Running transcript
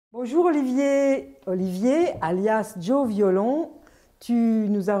Bonjour Olivier. Olivier, alias Joe Violon, tu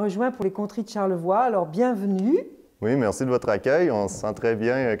nous as rejoints pour les Conteries de Charlevoix, alors bienvenue. Oui, merci de votre accueil. On se sent très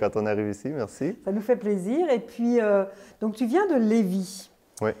bien quand on arrive ici. Merci. Ça nous fait plaisir. Et puis, donc tu viens de Lévis.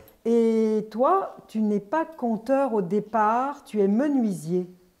 Oui. Et toi, tu n'es pas conteur au départ, tu es menuisier.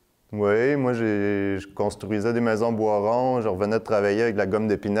 Oui, moi, je construisais des maisons bois rond. Je revenais de travailler avec de la gomme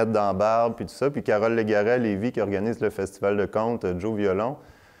d'épinette dans la barbe, puis tout ça. Puis Carole Légaret à Lévis, qui organise le festival de contes Joe Violon,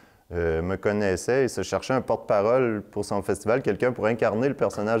 me connaissait et se cherchait un porte-parole pour son festival, quelqu'un pour incarner le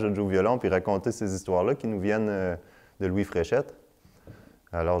personnage de Joe Violon puis raconter ces histoires-là qui nous viennent de Louis Fréchette.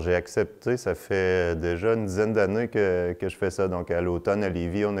 Alors, j'ai accepté. Ça fait déjà une dizaine d'années que je fais ça. Donc, à l'automne, à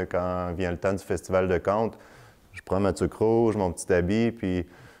Lévis, quand vient le temps du festival de contes, je prends ma tuque rouge, mon petit habit, puis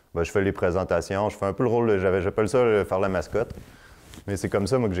ben, je fais les présentations. Je fais un peu le rôle, j'appelle ça faire la mascotte. Mais c'est comme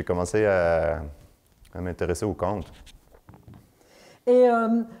ça, moi, que j'ai commencé à m'intéresser aux contes. Et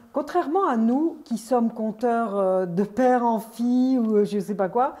contrairement à nous, qui sommes conteurs de père en fille ou je ne sais pas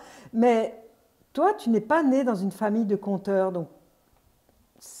quoi, mais toi, tu n'es pas né dans une famille de conteurs, donc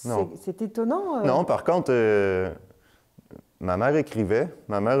c'est étonnant. Non, par contre, ma mère écrivait.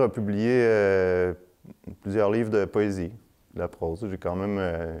 Ma mère a publié plusieurs livres de poésie, de la prose. J'ai quand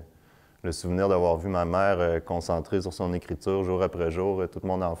même le souvenir d'avoir vu ma mère concentrée sur son écriture jour après jour toute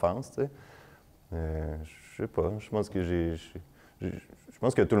mon enfance. Tu sais. Je sais pas, je pense que je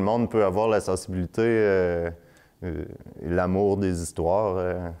pense que tout le monde peut avoir la sensibilité et l'amour des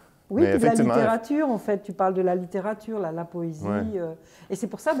histoires. Oui, puis de la littérature, en fait. Tu parles de la littérature, la poésie. Ouais. Et c'est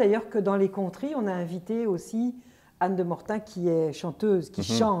pour ça, d'ailleurs, que dans les conteries, on a invité aussi Anne de Mortain, qui est chanteuse, qui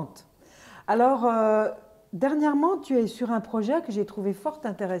chante. Alors, dernièrement, tu es sur un projet que j'ai trouvé fort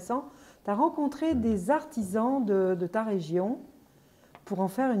intéressant. Tu as rencontré des artisans de ta région pour en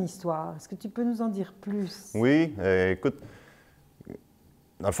faire une histoire. Est-ce que tu peux nous en dire plus? Oui, écoute,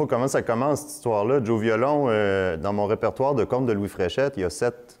 dans le fond, comment ça commence, cette histoire-là? Joe Violon, dans mon répertoire de contes de Louis Fréchette, je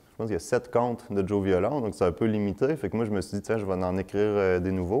pense qu'il y a 7 contes de Joe Violon, donc c'est un peu limité. Fait que moi, je me suis dit, tiens, je vais en écrire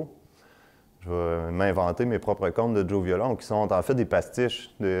des nouveaux. Je vais m'inventer mes propres contes de Joe Violon, qui sont en fait des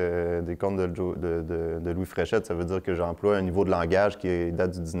pastiches des contes de Louis Fréchette. Ça veut dire que j'emploie un niveau de langage qui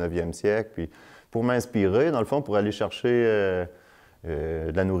date du 19e siècle. Puis pour m'inspirer, dans le fond, pour aller chercher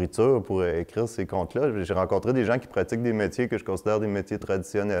de la nourriture, pour écrire ces contes-là, j'ai rencontré des gens qui pratiquent des métiers que je considère des métiers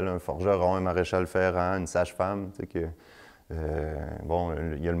traditionnels. Un forgeron, un maréchal ferrant, une sage-femme, tu sais, bon,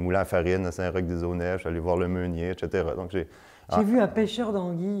 il y a le moulin à farine à Saint-Roch-des-Eaux-Neiges, je suis allé voir le meunier, etc. Donc, j'ai vu un pêcheur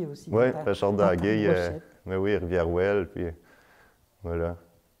d'anguilles aussi. Oui, pêcheur d'anguilles, mais oui, Rivière-Ouelle, puis voilà.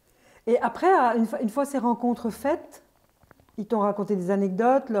 Et après, une fois ces rencontres faites, ils t'ont raconté des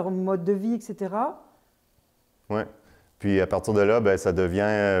anecdotes, leur mode de vie, etc. Oui. Puis à partir de là, ben, ça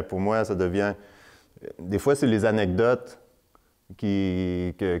devient, pour moi, des fois, c'est les anecdotes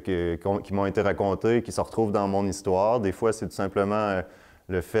qui m'ont été racontées, qui se retrouvent dans mon histoire. Des fois, c'est tout simplement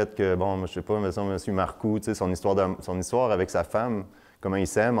le fait que, bon, je sais pas, M. Marcoux, tu sais, son histoire avec sa femme, comment il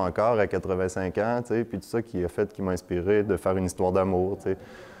s'aime encore à 85 ans, tu sais, puis tout ça qui m'a inspiré de faire une histoire d'amour, tu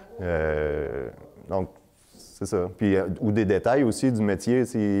sais. Donc, c'est ça. Puis, ou des détails aussi du métier,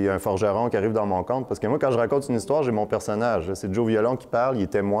 s'il y a un forgeron qui arrive dans mon conte. Parce que moi, quand je raconte une histoire, j'ai mon personnage. C'est Joe Violon qui parle, il est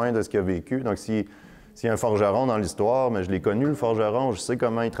témoin de ce qu'il a vécu. Donc, s'il y a un forgeron dans l'histoire, mais je l'ai connu, le forgeron, je sais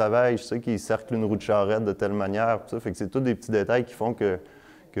comment il travaille, je sais qu'il cercle une roue de charrette de telle manière. Tout ça. Fait que c'est tous des petits détails qui font que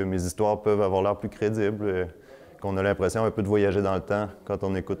mes histoires peuvent avoir l'air plus crédibles, qu'on a l'impression un peu de voyager dans le temps quand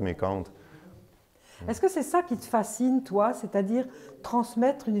on écoute mes contes. Est-ce que c'est ça qui te fascine, toi, c'est-à-dire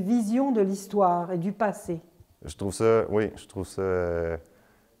transmettre une vision de l'histoire et du passé? Je trouve ça, oui, je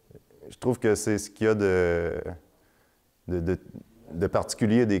trouve que c'est ce qu'il y a de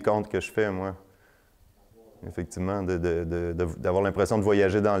particulier des contes que je fais, moi. Effectivement, d'avoir l'impression de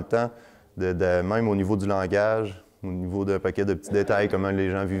voyager dans le temps, même au niveau du langage, au niveau d'un paquet de petits détails, comment les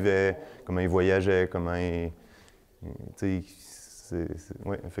gens vivaient, comment ils voyageaient, comment ils... Tu sais,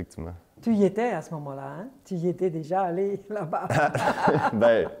 oui, effectivement. Tu y étais à ce moment-là, hein? Tu y étais déjà allé là-bas.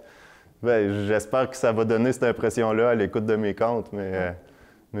 Ben, j'espère que ça va donner cette impression-là à l'écoute de mes contes, mais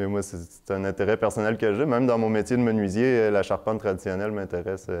moi, c'est un intérêt personnel que j'ai. Même dans mon métier de menuisier, la charpente traditionnelle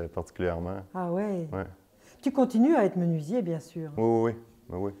m'intéresse particulièrement. Ah ouais? Ouais. Tu continues à être menuisier, bien sûr. Oui.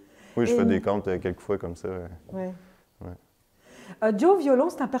 Oui, je fais des contes quelquefois comme ça. Ouais. Ouais. Joe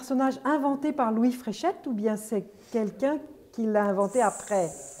Violon, c'est un personnage inventé par Louis Fréchette ou bien c'est quelqu'un qui l'a inventé après?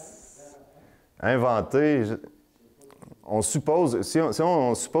 Inventé, on suppose, si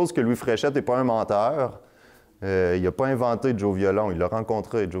on suppose que Louis Fréchette n'est pas un menteur, il n'a pas inventé Joe Violon, il l'a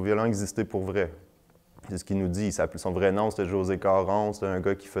rencontré. Joe Violon existait pour vrai. C'est ce qu'il nous dit. Son vrai nom, c'était José Caron. C'était un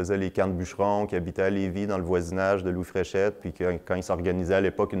gars qui faisait les camps de bûcherons, qui habitait à Lévis, dans le voisinage de Louis Fréchette. Puis quand il s'organisait à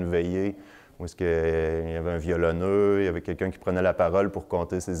l'époque une veillée, où il y avait un violonneux, il y avait quelqu'un qui prenait la parole pour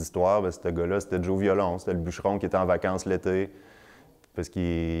conter ses histoires, bien, ce gars-là, c'était Joe Violon. C'était le bûcheron qui était en vacances l'été, parce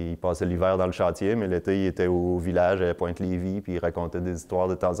qu'il passait l'hiver dans le chantier, mais l'été, il était au village à Pointe-Lévis, puis il racontait des histoires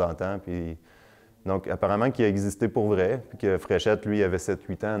de temps en temps. Puis... Donc, apparemment qu'il a existé pour vrai, puis que Fréchette, lui, il avait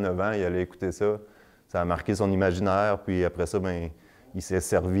 7-8 ans, 9 ans, il allait écouter ça. Ça a marqué son imaginaire, puis après ça, bien, il s'est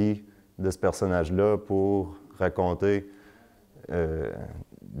servi de ce personnage-là pour raconter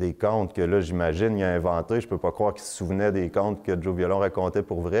des contes que, là, j'imagine, il a inventés. Je peux pas croire qu'il se souvenait des contes que Joe Violon racontait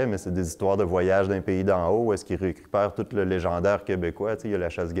pour vrai, mais c'est des histoires de voyage d'un pays d'en haut, où est-ce qu'il récupère tout le légendaire québécois. Tu sais, il y a la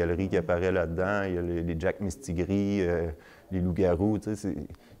chasse-galerie qui apparaît là-dedans, il y a les Jack Mistigris, les loups-garous. Tu sais,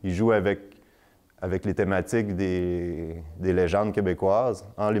 il joue avec les thématiques des légendes québécoises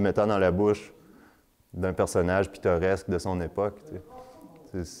en les mettant dans la bouche d'un personnage pittoresque de son époque.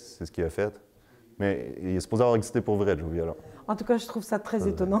 Tu sais. C'est ce qu'il a fait. Mais il est supposé avoir existé pour vrai, Joe Violon. En tout cas, je trouve ça très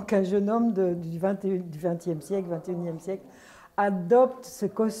étonnant qu'un jeune homme du XXe siècle, XXIe siècle, adopte ce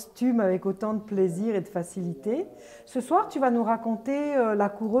costume avec autant de plaisir et de facilité. Ce soir, tu vas nous raconter La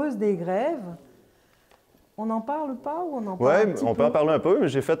coureuse des grèves. On n'en parle pas ou on en parle un petit peu? Oui, on peut en parler un peu, mais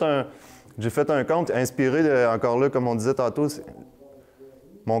j'ai fait un conte inspiré, encore là, comme on disait tantôt.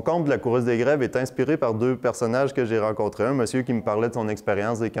 Mon conte de La coureuse des grèves est inspiré par deux personnages que j'ai rencontrés. Un monsieur qui me parlait de son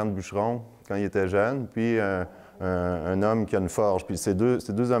expérience des camps de bûcherons quand il était jeune, puis un homme qui a une forge. Puis ces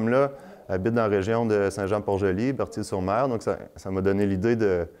deux hommes-là habitent dans la région de Saint-Jean-Port-Joli, Berthier-sur-Mer. Donc ça m'a donné l'idée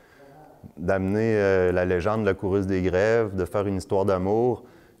d'amener la légende de la coureuse des grèves, de faire une histoire d'amour.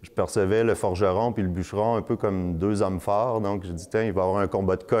 Je percevais le forgeron puis le bûcheron un peu comme deux hommes forts. Donc j'ai dit, tiens, il va y avoir un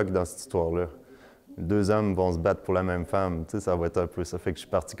combat de coq dans cette histoire-là. Deux hommes vont se battre pour la même femme. Tu sais, ça va être un peu ça. Fait que je suis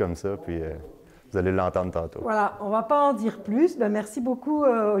parti comme ça, puis vous allez l'entendre tantôt. Voilà, on ne va pas en dire plus. Ben, merci beaucoup,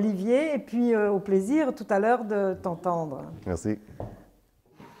 Olivier, et puis au plaisir tout à l'heure de t'entendre. Merci.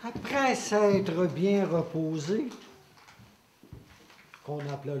 Après s'être bien reposé, qu'on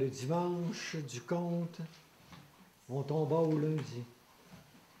appela le dimanche du conte, on tomba au lundi.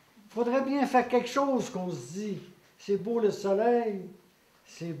 Faudrait bien faire quelque chose qu'on se dit. C'est beau le soleil,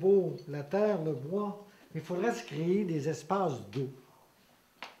 c'est beau la terre, le bois, mais il faudrait se créer des espaces d'eau.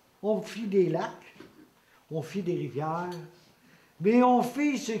 On fit des lacs, on fit des rivières, mais on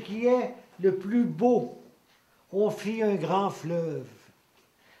fit ce qui est le plus beau. On fit un grand fleuve,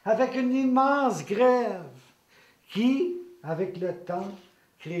 avec une immense grève, qui, avec le temps,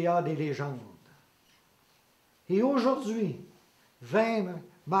 créa des légendes. Et aujourd'hui, 20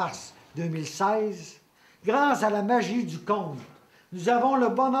 mars 2016, grâce à la magie du conte, nous avons le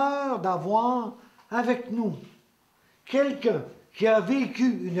bonheur d'avoir avec nous quelqu'un qui a vécu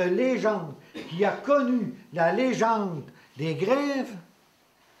une légende, qui a connu la légende des grèves,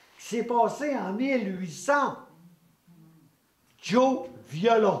 qui s'est passée en 1800. Joe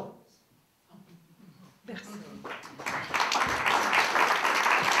Violon. Merci.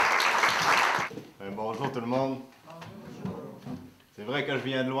 Bonjour tout le monde. C'est vrai que je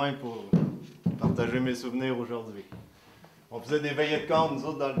viens de loin pour partager mes souvenirs aujourd'hui. On faisait des veillées de conte, nous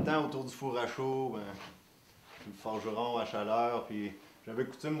autres, dans le temps, autour du four à chaud, le forgeron à chaleur, puis j'avais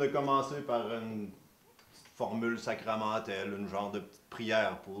coutume de commencer par une petite formule sacramentelle, une genre de petite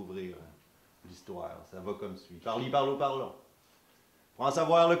prière pour ouvrir l'histoire. Ça va comme suit. Parli, parlo, parlons. Pour en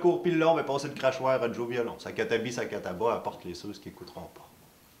savoir le court pis le long, passer le crachoir à Joe Violon. Sa catabi, sa cataba, apporte les ceux qui n'écouteront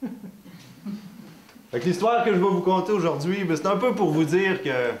pas. Fait que l'histoire que je vais vous conter aujourd'hui, c'est un peu pour vous dire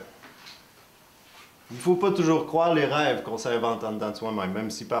que il faut pas toujours croire les rêves qu'on s'invente en dedans de soi-même, même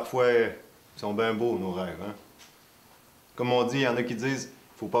si parfois ils sont bien beaux, nos rêves. Hein? Comme on dit, il y en a qui disent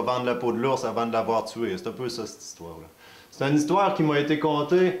faut pas vendre la peau de l'ours avant de l'avoir tué. C'est un peu ça, cette histoire-là. C'est une histoire qui m'a été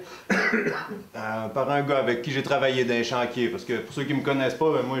contée par un gars avec qui j'ai travaillé dans les chantiers. Parce que pour ceux qui me connaissent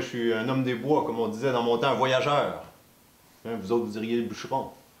pas, ben, moi je suis un homme des bois, comme on disait dans mon temps, un voyageur. Hein, vous autres, vous diriez le bûcheron.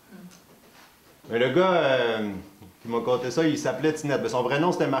 Mais le gars qui m'a conté ça, il s'appelait Tinette. Ben, son vrai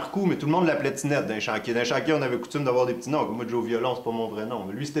nom c'était Marcou, mais tout le monde l'appelait Tinette dans les chantiers. Dans les chantiers, on avait coutume d'avoir des petits noms. Comme moi, Joe Violon, c'est pas mon vrai nom.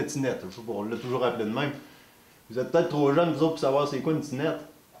 Mais lui, c'était Tinette. Je sais pas, on l'a toujours appelé de même. Vous êtes peut-être trop jeunes, vous autres, pour savoir c'est quoi une tinette.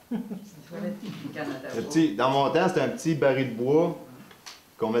 Dans mon temps, c'était un petit baril de bois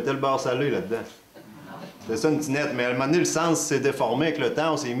qu'on mettait le beurre salé là-dedans. C'était ça une tinette. Mais à un moment donné, le sens s'est déformé avec le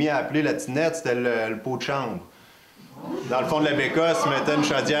temps. On s'est mis à appeler la tinette, c'était le pot de chambre. Dans le fond de la bécosse, tu mettais une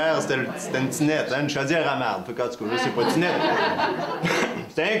chaudière, c'était une tinette, hein, une chaudière à marde. En tout cas, c'est pas tinette.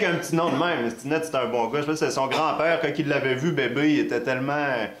 C'était rien qu'un petit nom de même. Tinette, c'était un bon gars. Je sais pas, c'est son grand-père, quand il l'avait vu bébé, il était tellement...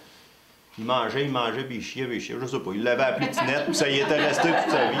 Il mangeait, puis il chiait, je sais pas. Il l'avait appelé Tinette, puis ça y était resté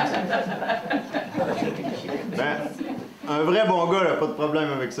toute sa vie. Ben, un vrai bon gars, là, pas de problème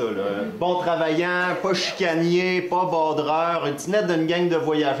avec ça. Là. Bon travaillant, pas chicanier, pas bordreur. Une Tinette d'une gang de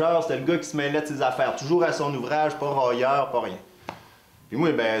voyageurs, c'était le gars qui se mêlait de ses affaires. Toujours à son ouvrage, pas railleur, pas rien. Puis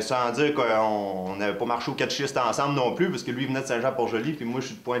moi, ben, sans dire qu'on n'avait pas marché aux 4 schistes ensemble non plus, parce que lui, il venait de Saint-Jean-Port-Joli, puis moi, je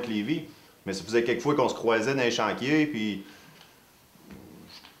suis de Pointe-Lévis. Mais ça faisait quelques fois qu'on se croisait dans les chantiers, puis...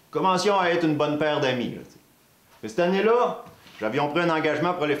 Commencions à être une bonne paire d'amis. Mais cette année-là, j'avions pris un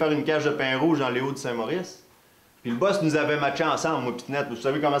engagement pour aller faire une cage de pain rouge dans les Hauts-de-Saint-Maurice. Puis le boss nous avait matché ensemble, moi et Tinette. Vous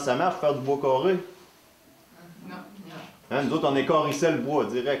savez comment ça marche, faire du bois carré? Non. Hein, nous autres, on écarissait le bois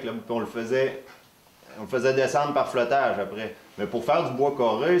direct, là, puis on le faisait descendre par flottage après. Mais pour faire du bois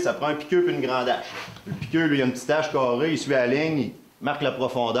carré, ça prend un piqueux et une grande hache. Le piqueux, lui, il a une petite hache carrée, il suit la ligne, il marque la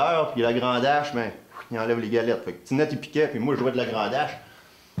profondeur, puis la grande hache, ben, il enlève les galettes. Fait que Tinette, il piquait, puis moi, je jouais de la grande hache.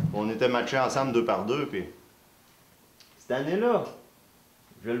 On était matchés ensemble 2 par 2, puis... Cette année-là,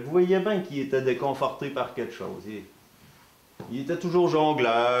 je le voyais bien qu'il était déconforté par quelque chose. Il était toujours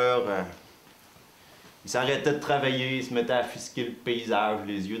jongleur, il s'arrêtait de travailler, il se mettait à fisquer le paysage,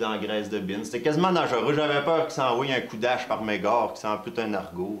 les yeux dans la graisse de bine. C'était quasiment dangereux, j'avais peur qu'il s'envoie un coup d'âche par mégarde, qu'il s'en pute un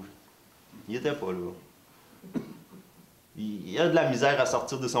argot. Il était pas là. Il a de la misère à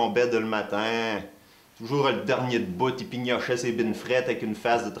sortir de son bed le matin. Toujours le dernier de bout, il pignochait ses bines frettes avec une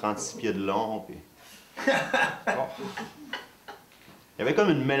face de 36 pieds de long. Puis... Bon. Il y avait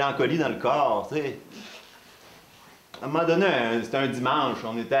comme une mélancolie dans le corps, tu sais. À un moment donné, c'était un dimanche,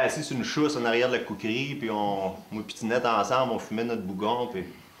 on était assis sur une chousse en arrière de la couquerie, puis moi et Tinette ensemble, on fumait notre bougon, puis...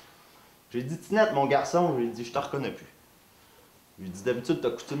 J'ai dit, Tinette, mon garçon, j'ai dit, je te reconnais plus. J'ai dit, d'habitude, t'as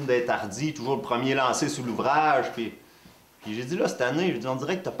coutume d'être hardi, toujours le premier lancé sous l'ouvrage, puis j'ai dit, là, cette année, j'ai dit, on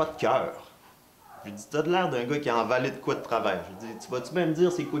dirait que t'as pas de cœur. J'ai dit, t'as de l'air d'un gars qui a envalé de quoi de travers. J'ai dit, tu vas-tu même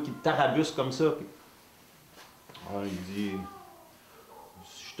dire c'est quoi qui te tarabuse comme ça? Puis... Alors, il dit,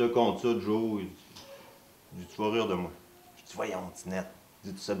 si je te compte ça, Joe, il dit, tu vas rire de moi. J'ai dit, voyons, Tinette. Il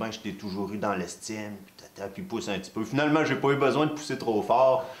dit, tu sais bien que je t'ai toujours eu dans l'estime, puis il pousse un petit peu. Finalement, j'ai pas eu besoin de pousser trop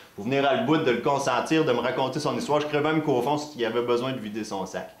fort pour venir à le bout, de le consentir, de me raconter son histoire. Je crée même qu'au fond, il avait besoin de vider son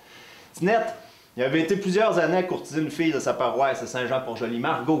sac. Tinette, il avait été plusieurs années à courtiser une fille de sa paroisse à Saint-Jean-Port-Joli,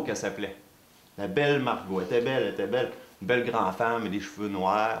 Margot, qu'elle s'appelait. La belle Margot, elle était belle, elle était belle. Une belle grande femme et des cheveux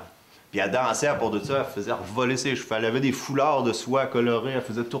noirs. Puis elle dansait à part de ça, elle faisait revoler ses cheveux. Elle avait des foulards de soie colorés, elle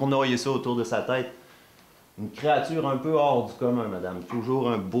faisait tournoyer ça autour de sa tête. Une créature un peu hors du commun, madame.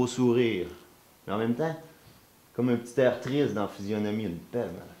 Toujours un beau sourire. Mais en même temps, comme un petit air triste dans la physionomie, une belle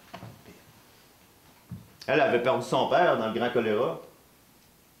madame. Elle avait perdu son père dans le grand choléra.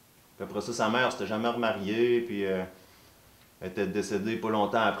 Puis après ça, sa mère s'était jamais remariée, puis... Elle était décédée pas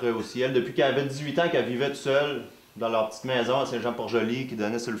longtemps après aussi. Elle, depuis qu'elle avait 18 ans, qu'elle vivait toute seule dans leur petite maison à Saint-Jean-Port-Joli qui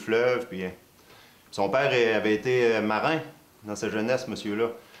donnait sur le fleuve. Puis son père avait été marin dans sa jeunesse, monsieur-là.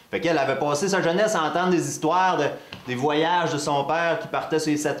 Fait qu'elle avait passé sa jeunesse à entendre des histoires des voyages de son père qui partait sur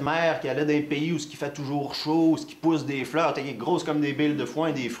les 7 mers, qui allait dans des pays où il fait toujours chaud, où il pousse des fleurs, grosses comme des billes de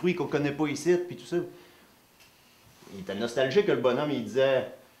foin, des fruits qu'on connaît pas ici, puis tout ça. Il était nostalgique, le bonhomme, il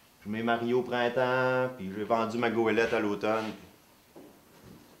disait... Je m'ai marié au printemps, puis j'ai vendu ma goélette à l'automne.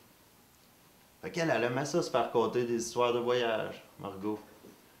 Fait qu'elle aimait ça, se faire conter des histoires de voyage, Margot.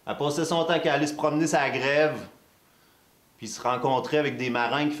 Elle passait son temps qu'elle allait se promener sa grève, puis se rencontrer avec des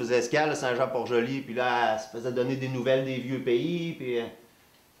marins qui faisaient escale à Saint-Jean-Port-Joli, puis là, elle se faisait donner des nouvelles des vieux pays, puis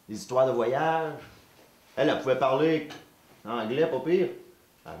des histoires de voyage. Elle pouvait parler anglais, pas pire.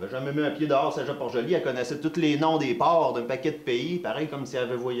 Elle n'avait jamais mis un pied dehors Saint-Jean-Port-Joli. Elle connaissait tous les noms des ports d'un paquet de pays, pareil comme si elle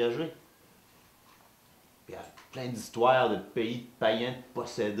avait voyagé. Puis elle avait plein d'histoires de pays païens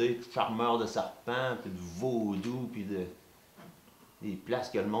possédés, de charmeurs de serpents, puis de vaudou, puis des places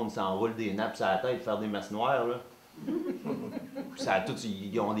que le monde s'enroule des nappes sur la tête, faire des masses noires, là. Puis ça a tout,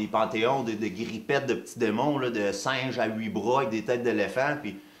 ils ont des panthéons de grippettes de petits démons, là, de singes à 8 bras avec des têtes d'éléphants,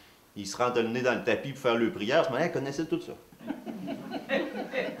 puis ils se rentrent le nez dans le tapis pour faire leur prière. Ce moment-là, elle connaissait tout ça.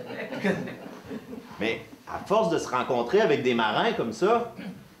 Mais à force de se rencontrer avec des marins comme ça,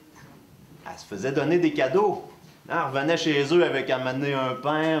 elle se faisait donner des cadeaux. Elle revenait chez eux avec amener un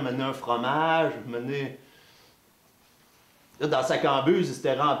pain, amener un fromage, amener... Là, dans sa cambuse,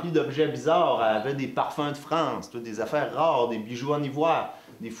 c'était rempli d'objets bizarres. Elle avait des parfums de France, des affaires rares, des bijoux en ivoire,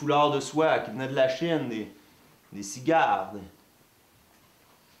 des foulards de soie qui venaient de la Chine, des cigares.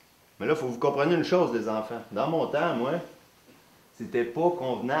 Mais là, il faut que vous compreniez une chose, les enfants. Dans mon temps, moi, c'était pas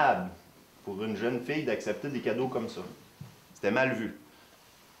convenable pour une jeune fille d'accepter des cadeaux comme ça. C'était mal vu.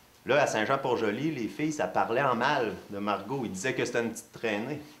 Là, à Saint-Jean-Port-Joli, les filles, ça parlait en mal de Margot. Ils disaient que c'était une petite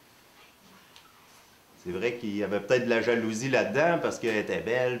traînée. C'est vrai qu'il y avait peut-être de la jalousie là-dedans parce qu'elle était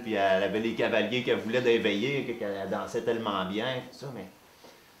belle, puis elle avait les cavaliers qu'elle voulait d'éveiller, qu'elle dansait tellement bien, tout ça, mais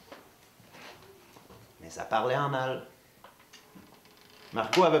ça parlait en mal.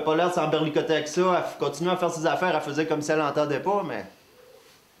 Marco avait pas l'air de s'emberlicoter avec ça, elle continuait à faire ses affaires, elle faisait comme si elle l'entendait pas, mais...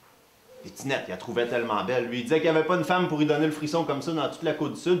 Et Tinette, il la trouvait tellement belle. Lui, il disait qu'il n'y avait pas une femme pour lui donner le frisson comme ça dans toute la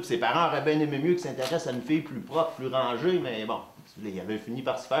Côte-du-Sud, puis ses parents auraient bien aimé mieux qu'il s'intéresse à une fille plus propre, plus rangée, mais bon, il avait fini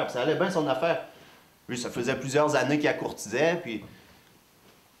par se faire, puis ça allait bien son affaire. Lui, ça faisait plusieurs années qu'il la courtisait, puis...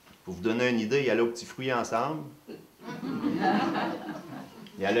 Pour vous donner une idée, ils allaient au Petit Fruit ensemble.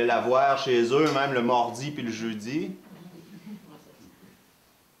 Ils allaient la voir chez eux, même le mardi puis le jeudi.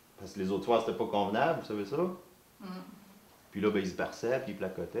 Parce que les autres soirs, c'était pas convenable, vous savez ça? Puis là, ben, ils se berçaient, puis ils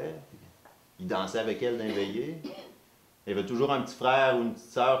placotaient. Puis ils dansaient avec elle dans les veillées. Il y avait toujours un petit frère ou une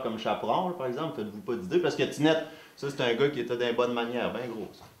petite sœur comme chaperon, là, par exemple. Faites-vous pas d'idée. Parce que Tinette, ça, c'est un gars qui était d'une bonne manière, bien gros,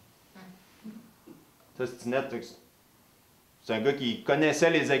 ça. Ça, c'est Tinette, c'est un gars qui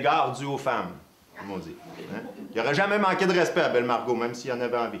connaissait les égards dus aux femmes, comme on dit. Hein? Il n'aurait jamais manqué de respect à Belle Margot, même s'il en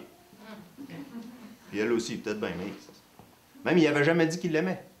avait envie. Puis elle aussi, peut-être bien, mais... Même, il n'avait jamais dit qu'il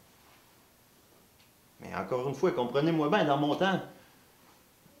l'aimait. Mais encore une fois, comprenez-moi bien, dans mon temps,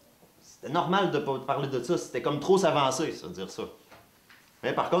 c'était normal de ne pas parler de ça. C'était comme trop s'avancer, ça, dire ça.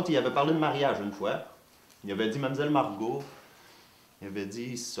 Mais par contre, il avait parlé de mariage une fois. Il avait dit, Mademoiselle Margot, il avait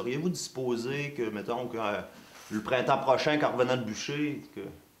dit, seriez-vous disposé que, mettons, que le printemps prochain, quand revenant de bûcher, que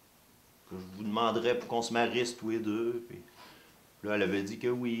je vous demanderais pour qu'on se marisse tous les deux. Puis là, elle avait dit que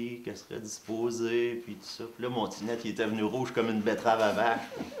oui, qu'elle serait disposée, puis tout ça. Puis là, mon Tinette, il était venu rouge comme une betterave à vache.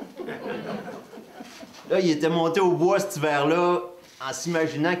 Là, il était monté au bois cet hiver-là, en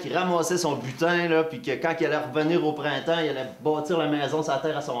s'imaginant qu'il ramassait son butin, là, puis que quand il allait revenir au printemps, il allait bâtir la maison sur la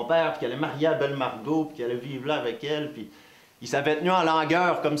terre à son père, puis qu'il allait marier à Belle Margot, puis qu'il allait vivre là avec elle, puis il s'avait tenu en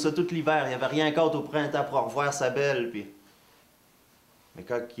langueur comme ça tout l'hiver. Il n'y avait rien qu'autre au printemps pour revoir sa belle, puis... Mais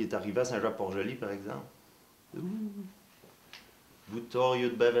quand il est arrivé à Saint-Jean-Port-Joli, par exemple, vous torieux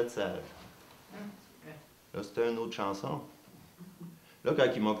de bavette sage. Là, c'était une autre chanson. Là, quand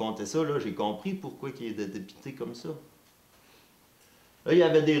il m'a conté ça, là, j'ai compris pourquoi il était dépité comme ça. Là, il y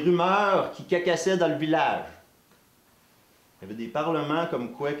avait des rumeurs qui cacassaient dans le village. Il y avait des parlements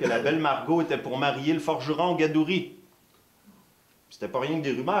comme quoi que la Belle Margot était pour marier le forgeron Gadouri. C'était pas rien que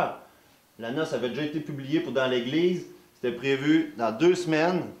des rumeurs. La noce avait déjà été publiée pour dans l'église. C'était prévu dans 2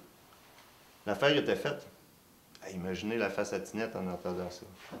 semaines. L'affaire était faite. Imaginez la face à Tinette en entendant ça.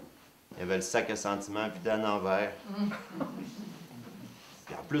 Il y avait le sac à sentiments vidé à l'envers.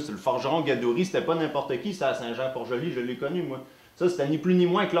 Puis en plus, le forgeron Gadouri, c'était pas n'importe qui, c'était à Saint-Jean-Port-Joli, je l'ai connu, moi. Ça, c'était ni plus ni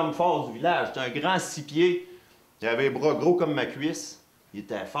moins que l'homme fort du village. C'était un grand 6 pieds. Il avait les bras gros comme ma cuisse. Il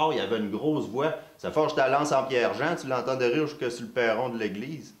était fort, il avait une grosse voix. Sa forge était à lance en Pierre-Jean, tu l'entendais rire jusque sur le perron de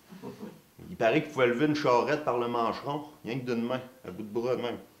l'église. Il paraît qu'il pouvait lever une charrette par le mancheron, rien que d'une main, à bout de bras de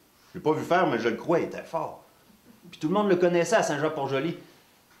même. Je l'ai pas vu faire, mais je le crois, il était fort. Puis tout le monde le connaissait à Saint-Jean-Port-Joli.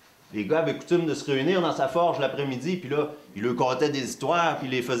 Les gars avaient coutume de se réunir dans sa forge l'après-midi, puis là, il leur contait des histoires, puis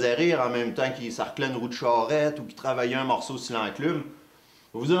il les faisait rire en même temps qu'il sarclait une roue de charrette ou qu'il travaillait un morceau sur l'enclume.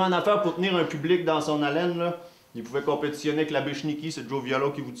 Vous dire en affaire pour tenir un public dans son haleine, là, il pouvait compétitionner avec l'abbé Schnicki, c'est Joe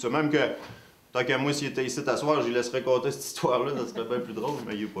Violon qui vous dit ça. Même que, tant qu'à moi, s'il était ici à soir, j'y laisserais compter cette histoire-là, ça serait bien plus drôle,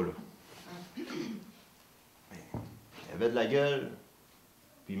 mais il est pas là. Mais, il avait de la gueule.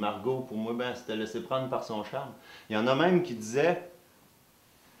 Puis Margot, pour moi, ben, s'était laissé prendre par son charme. Il y en a même qui disaient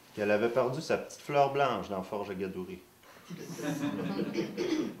qu'elle avait perdu sa petite fleur blanche dans la forge à Gadouri.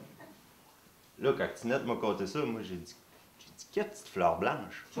 Là, quand Tinette m'a conté ça, moi, j'ai dit, quelle petite fleur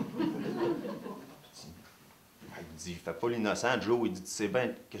blanche? Il dit, fais pas l'innocent, Joe. Il dit, tu sais bien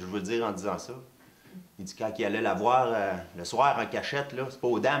ce que je veux dire en disant ça. Il dit, quand il allait la voir le soir en cachette, là, c'est pas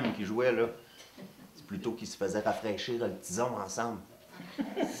aux dames qui jouaient, là. C'est plutôt qu'ils se faisaient rafraîchir le tison ensemble.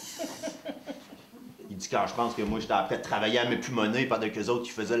 Il dit, quand je pense que moi, j'étais après de travailler à m'épumonner pendant qu'eux autres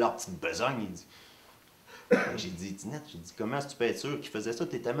qui faisaient leur petite besogne, il dit. J'ai dit, Tinette, j'ai dit, comment est-ce que tu peux être sûr qu'ils faisaient ça?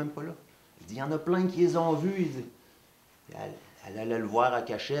 T'étais même pas là. Il dit, il y en a plein qui les ont vus. Il dit, elle allait le voir à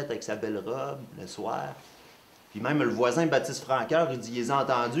cachette avec sa belle robe le soir. Puis même le voisin Baptiste Francoeur, il dit, il les a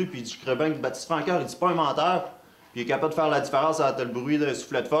entendus, puis il dit, je crois bien que Baptiste Francoeur, il dit, c'est pas un menteur. Puis il est capable de faire la différence entre le bruit d'un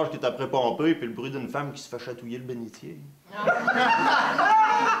soufflet de forge qui est après pompé, puis le bruit d'une femme qui se fait chatouiller le bénitier.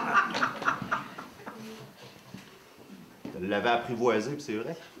 Elle l'avait apprivoisé, puis c'est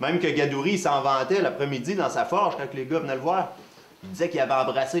vrai. Même que Gadouri, il s'en vantait l'après-midi dans sa forge quand les gars venaient le voir. Il disait qu'il avait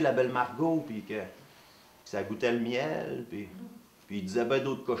embrassé la Belle Margot, puis que ça goûtait le miel, puis il disait bien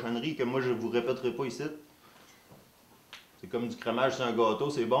d'autres cochonneries que moi, je vous répéterai pas ici. C'est comme du crémage sur un gâteau,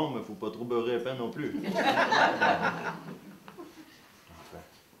 c'est bon, mais faut pas trop beurrer à peine non plus. Enfin.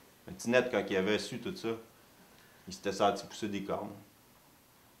 Tinette, quand il avait su tout ça, il s'était senti pousser des cornes.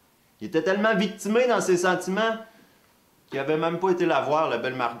 Il était tellement victimé dans ses sentiments qu'il n'avait même pas été la voir, la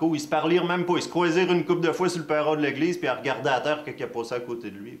belle Margot. Ils se parlaient même pas. Ils se croisaient une couple de fois sur le perron de l'église, puis ils regardaient à terre quelqu'un passait à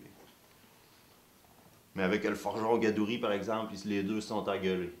côté de lui. Mais avec le forgeron Gadouri, par exemple, les deux se sont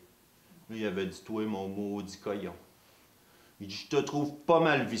engueulés. Lui, il avait dit, toi, mon maudit coyon. Il dit, je te trouve pas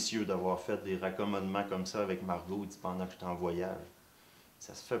mal vicieux d'avoir fait des raccommodements comme ça avec Margot, il dit, pendant que j'étais en voyage.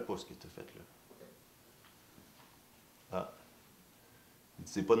 Ça se fait pas ce que tu as fait là. Ah. Il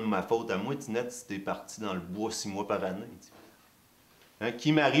dit, c'est pas de ma faute à moi, Tinette, si t'es parti dans le bois 6 mois par année. Hein,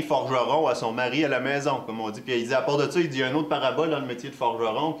 qui marie forgeron à son mari à la maison, comme on dit. Puis il dit, à part de ça, il dit un autre parabole dans le métier de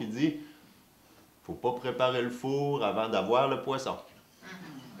forgeron qui dit, faut pas préparer le four avant d'avoir le poisson.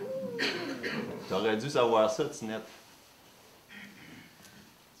 T'aurais dû savoir ça, Tinette.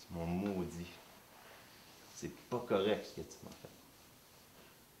 C'est mon maudit. C'est pas correct ce que tu m'as fait.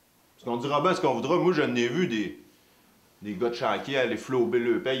 Parce qu'on dira bien ce qu'on voudra. Moi, je n'ai vu des gars de chantier aller flouber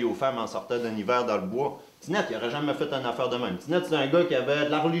le paye aux femmes en sortant d'un hiver dans le bois. Tinette, il n'aurait jamais fait une affaire de même. Tinette, c'est un gars qui avait de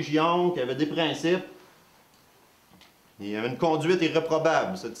la religion, qui avait des principes. Il avait une conduite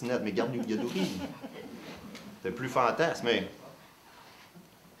irréprobable, ça, Tinette. Mais garde Gadouri. C'était plus fantasme, mais...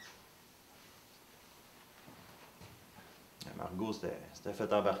 Margot s'était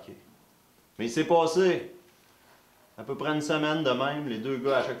fait embarquer. Mais il s'est passé à peu près une semaine de même. Les deux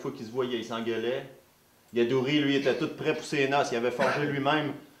gars, à chaque fois qu'ils se voyaient, ils s'engueulaient. Gadouri, lui, était tout prêt pour ses noces. Il avait forgé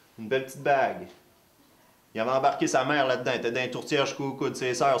lui-même une belle petite bague. Il avait embarqué sa mère là-dedans. Il était dans les tourtières jusqu'au coude.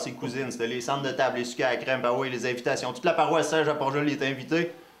 Ses sœurs, ses cousines. C'était les centres de table, les sucres à la crème, ben oui, les invitations. Toute la paroisse Saint-Jean-Port-Joli était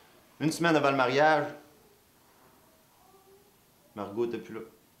invitée. Une semaine avant le mariage, Margot n'était plus là.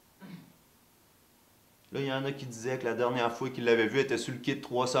 Là, il y en a qui disaient que la dernière fois qu'il l'avait vue, elle était sur le quai de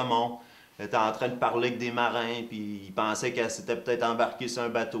Trois-Saumons. Elle était en train de parler avec des marins, puis il pensait qu'elle s'était peut-être embarquée sur un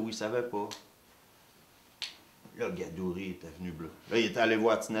bateau. Il savait pas. Là, Gadouri était venu bleu. Là, il était allé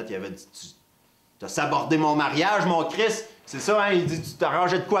voir Tinette, il avait dit, t'as sabordé mon mariage, mon Christ. C'est ça, hein? Il dit, tu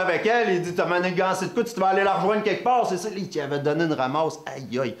t'arrangeais de quoi avec elle? Il dit, t'as manigancé de quoi? Tu vas aller la rejoindre quelque part? C'est ça, lui, qui avait donné une ramasse.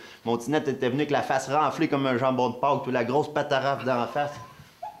 Aïe, aïe. Mon Tinette était venu avec la face renflée comme un jambon de Pâques, puis la grosse patarafe d'en face.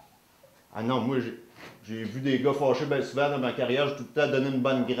 Ah non, moi, j'ai vu des gars fâchés bien souvent dans ma carrière. J'ai tout le temps donné une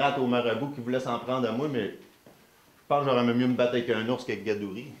bonne gratte au marabout qui voulait s'en prendre à moi, mais je pense que j'aurais mieux me battre avec un ours qu'avec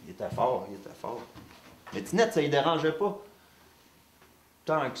Gadouri. Il était fort, il était fort. Mais Tinette, ça ne dérangeait pas.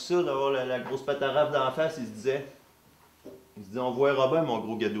 Tant que ça, d'avoir la grosse patarafe d'en face, il se disait, on verra bien mon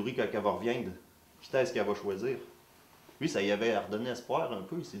gros Gadouri quand elle va reviendre. Qui est-ce qu'elle va choisir? Lui, ça y avait redonné espoir un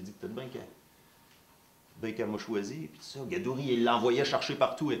peu. Il s'est dit peut-être bien qu'elle m'a choisi. Puis ça, Gadouri, il l'envoyait chercher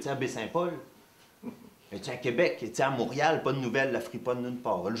partout. Était à Baie-Saint-Paul. Était à Québec. Était à Montréal. Pas de nouvelles. La friponne nulle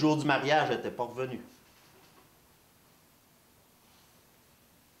part. Le jour du mariage, elle n'était pas revenue.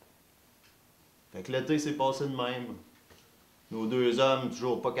 Fait que l'été s'est passé de même. Nos deux hommes,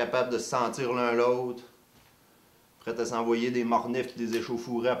 toujours pas capables de se sentir l'un l'autre. Prêts à s'envoyer des mornifs qui les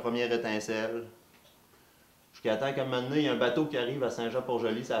échauffouraient à première étincelle. Jusqu'à temps qu'à un moment donné, il y a un bateau qui arrive à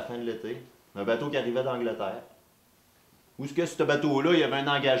Saint-Jean-Port-Joli, c'est la fin de l'été. Un bateau qui arrivait d'Angleterre. Où est-ce que ce bateau-là, il y avait un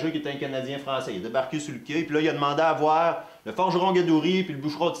engagé qui était un Canadien français. Il est débarqué sur le quai, puis là, il a demandé à voir le forgeron Gadouri puis le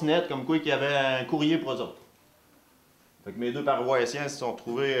boucheron Tinette, comme quoi qu'il y avait un courrier pour eux autres. Fait que mes deux paroissiens se sont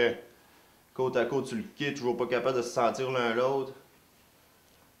retrouvés côte à côte sur le quai, toujours pas capables de se sentir l'un l'autre.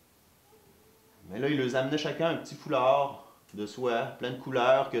 Mais là, il leur amenait chacun un petit foulard de soie, plein de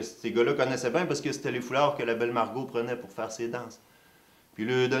couleurs, que ces gars-là connaissaient bien parce que c'était les foulards que la belle Margot prenait pour faire ses danses. Puis il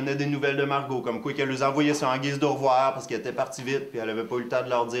leur donnait des nouvelles de Margot, comme quoi qu'elle les envoyait ça en guise de revoir parce qu'elle était partie vite, puis elle avait pas eu le temps de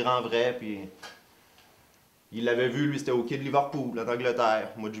leur dire en vrai, puis... Il l'avait vu, lui, c'était au quai de Liverpool, en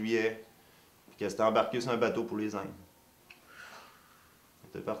Angleterre, au mois de juillet, puis qu'elle s'était embarquée sur un bateau pour les Indes.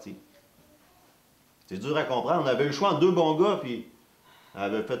 C'était parti. C'est dur à comprendre. On avait eu le choix entre deux bons gars, puis elle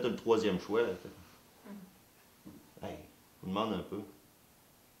avait fait le troisième choix. Hey, je vous demande un peu.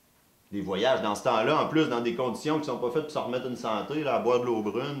 Les voyages dans ce temps-là, en plus, dans des conditions qui ne sont pas faites pour se remettre une santé, là, à boire de l'eau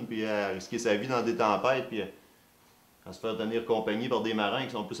brune, puis à risquer sa vie dans des tempêtes, puis à se faire tenir compagnie par des marins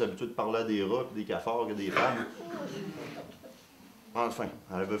qui sont plus habitués de parler à des rats et des cafards que des femmes. Enfin,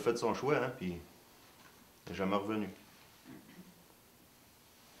 elle avait fait son choix, hein, puis elle n'est jamais revenue.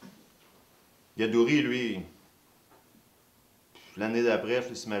 Gadouri, lui, l'année d'après,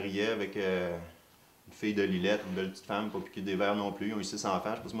 il se mariait avec une fille de Lillette, une belle petite femme, pas piquée des verres non plus. Ils ont eu 6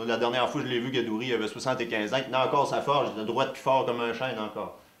 enfants. Parce que moi, la dernière fois que je l'ai vu, Gadouri, il avait 75 ans. Il tenait encore sa forge. Il était droit puis fort comme un chêne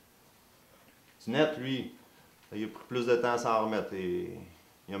encore. Tinette, lui, il a pris plus de temps à s'en remettre. Et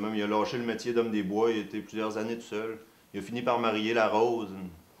il a lâché le métier d'homme des bois. Il a été plusieurs années tout seul. Il a fini par marier la Rose, une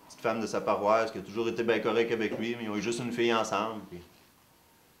petite femme de sa paroisse, qui a toujours été bien correcte avec lui. Mais ils ont eu juste une fille ensemble. Puis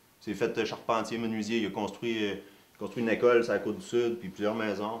s'est fait charpentier, menuisier. Il a construit une école sur la Côte-du-Sud, puis plusieurs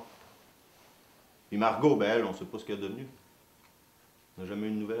maisons. Puis Margot, ben elle, on ne sait pas ce qu'elle est devenue. On n'a jamais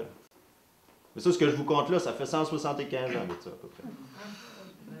eu de nouvelles. Mais ça, ce que je vous compte là, ça fait 175 ans de ça, à peu près.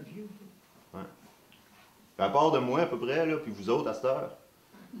 Ouais. Puis à part de moi, à peu près, là, puis vous autres, à cette heure,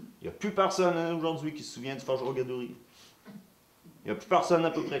 il n'y a plus personne aujourd'hui qui se souvient du forgeron Gadouri. Il n'y a plus personne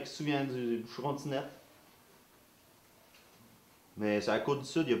à peu près qui se souvient du boucheron-tinette. Mais sur la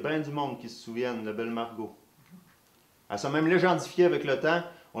Côte-du-Sud, il y a bien du monde qui se souvienne de la belle Margot. Elle s'est même légendifiée avec le temps.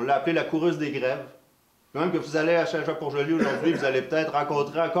 On l'a appelée la coureuse des grèves. Puis même que vous allez à Saint-Jean-Port-Joli aujourd'hui, vous allez peut-être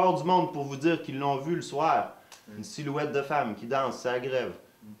rencontrer encore du monde pour vous dire qu'ils l'ont vu le soir. Une silhouette de femme qui danse, c'est la grève,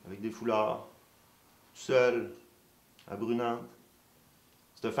 avec des foulards, seule, à Brunante.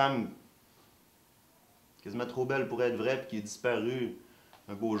 Cette femme, quasiment trop belle pour être vraie, puis qui est disparue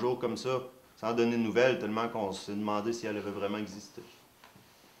un beau jour comme ça, sans donner de nouvelles, tellement qu'on s'est demandé si elle avait vraiment existé.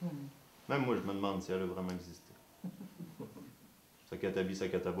 Même moi, je me demande si elle a vraiment existé. Sakatabi,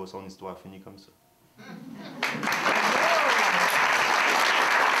 Sakataba, son histoire finit comme ça.